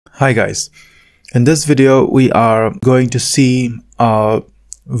Hi guys, in this video we are going to see a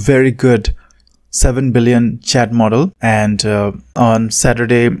very good 7 billion chat model, and on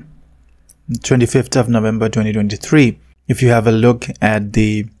Saturday 25th of November 2023, if you have a look at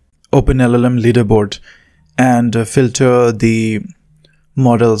the Open-LLM Leaderboard and filter the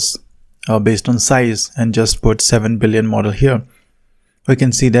models based on size and just put 7 billion model here, we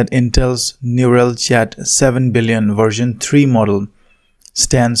can see that Intel's Neural Chat 7 billion version 3 model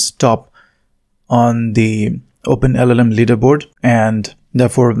stands top on the Open-LLM Leaderboard, and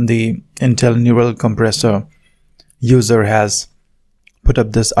therefore the Intel Neural Compressor user has put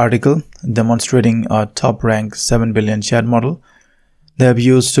up this article demonstrating a top rank 7 billion chat model. They have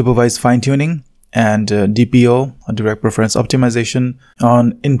used supervised fine-tuning and DPO, or direct preference optimization,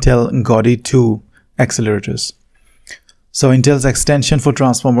 on Intel Gaudi 2 accelerators. So Intel's extension for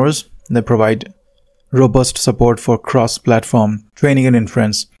transformers, they provide robust support for cross-platform training and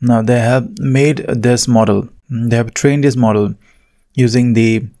inference. Now they have made this model, they have trained this model using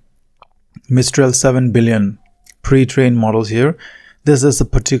the Mistral 7 billion pre-trained models here. This is a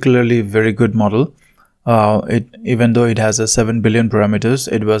particularly very good model. Even though it has a 7 billion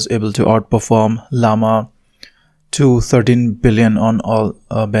parameters, it was able to outperform Llama 2 13 billion on all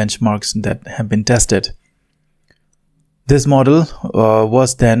benchmarks that have been tested. This model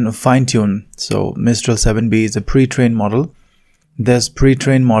was then fine-tuned. So Mistral 7B is a pre-trained model. This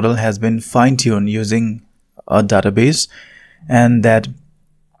pre-trained model has been fine-tuned using a database, and that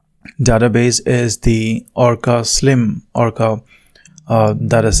database is the SlimOrca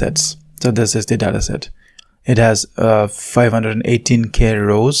datasets. So this is the dataset. It has 518k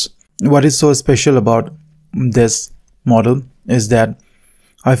rows. What is so special about this model is that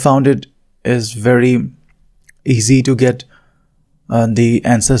I found it is very easy to get the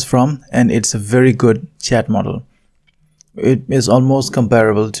answers from, and it's a very good chat model. It is almost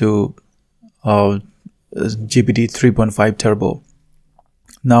comparable to GPT 3.5 Turbo.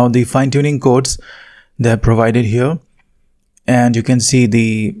 Now the fine-tuning codes they have provided here, and you can see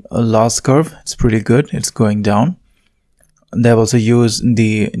the loss curve. It's pretty good, it's going down. They have also used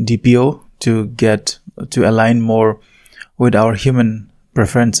the DPO to align more with our human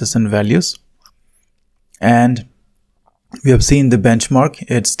preferences and values. And we have seen the benchmark,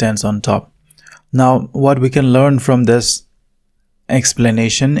 it stands on top. Now what we can learn from this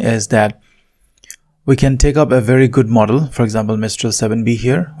explanation is that we can take up a very good model, for example Mistral 7B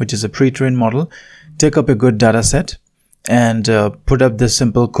here, which is a pre-trained model, take up a good data set and put up this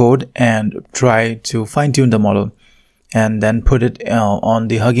simple code and try to fine-tune the model, and then put it on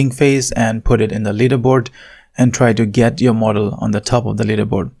the Hugging Face and put it in the leaderboard and try to get your model on the top of the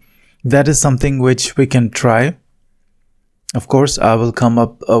leaderboard. That is something which we can try. Of course, I will come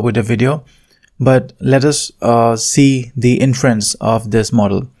up with a video, but let us see the inference of this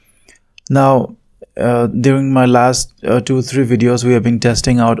model. Now, during my last 2-3 videos, we have been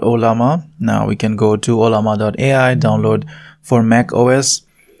testing out Ollama. Now we can go to ollama.ai, download for Mac OS,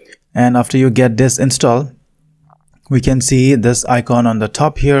 and after you get this installed, we can see this icon on the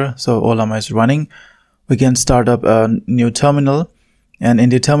top here. So Ollama is running. We can start up a new terminal. And in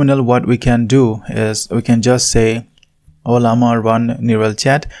the terminal, what we can do is we can just say Ollama run neural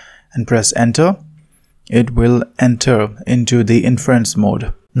chat and press enter. It will enter into the inference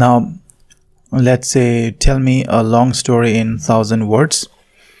mode. Now, let's say tell me a long story in 1000 words.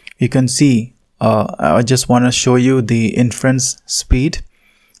 You can see I just want to show you the inference speed.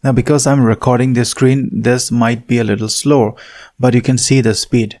 Now, because I'm recording this screen, this might be a little slow, but you can see the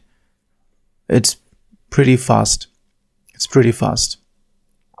speed. It's pretty fast. It's pretty fast.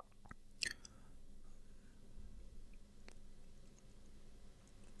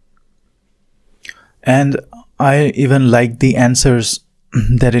 And I even like the answers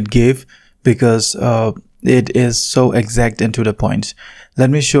that it gave, because it is so exact and to the point. Let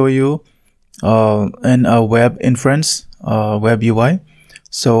me show you in a web inference, web UI.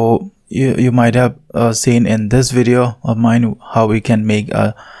 So you might have seen in this video of mine how we can make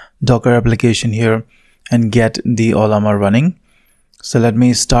a Docker application here and get the Ollama running. So let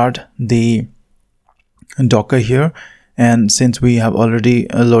me start the Docker here, and since we have already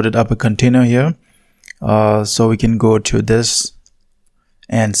loaded up a container here, so we can go to this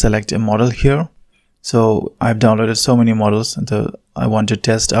and select a model here. So I've downloaded so many models, and I want to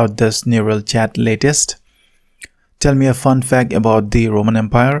test out this neural chat latest. Tell me a fun fact about the Roman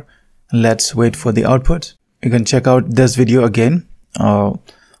Empire. Let's wait for the output. You can check out this video again,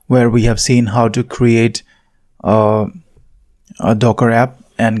 where we have seen how to create a Docker app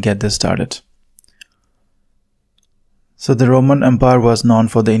and get this started. So the Roman Empire was known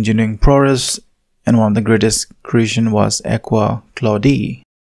for the engineering prowess, and one of the greatest creation was Aqua Claudii.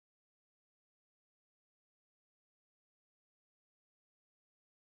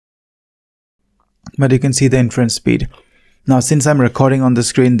 but you can see the inference speed. Now, since I'm recording on the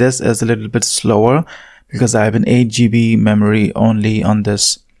screen, this is a little bit slower because I have an 8 GB memory only on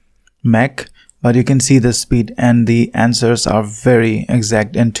this Mac, but you can see the speed and the answers are very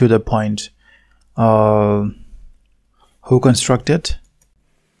exact and to the point. Who constructed?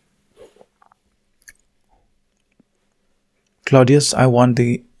 Claudius. I want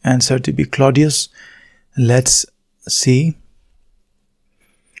the answer to be Claudius. Let's see.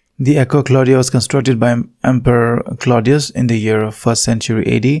 The Echo Claudia was constructed by Emperor Claudius in the year of 1st century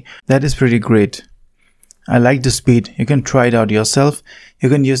AD. That is pretty great. I like the speed. You can try it out yourself. You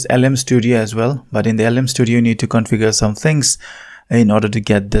can use LM Studio as well, but in the LM Studio you need to configure some things in order to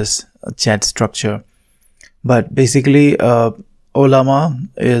get this chat structure. But basically Ollama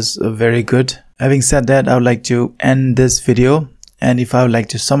is very good. Having said that, I would like to end this video, and if I would like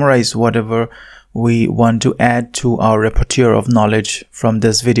to summarize whatever we want to add to our repertoire of knowledge from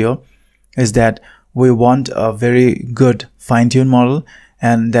this video, is that we want a very good fine-tuned model,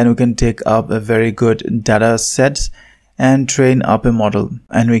 and then we can take up a very good data set and train up a model,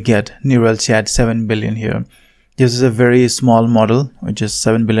 and we get neural chat 7 billion here. This is a very small model, which is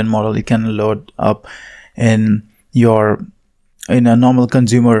 7 billion model. You can load up in a normal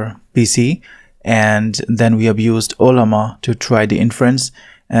consumer PC, and then we have used Ollama to try the inference,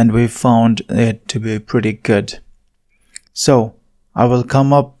 and we found it to be pretty good. So I will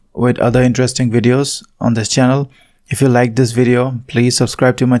come up with other interesting videos on this channel. If you like this video, please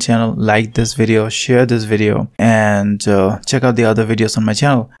subscribe to my channel, like this video, share this video, and check out the other videos on my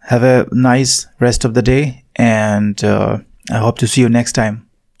channel. Have a nice rest of the day, and I hope to see you next time.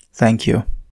 Thank you.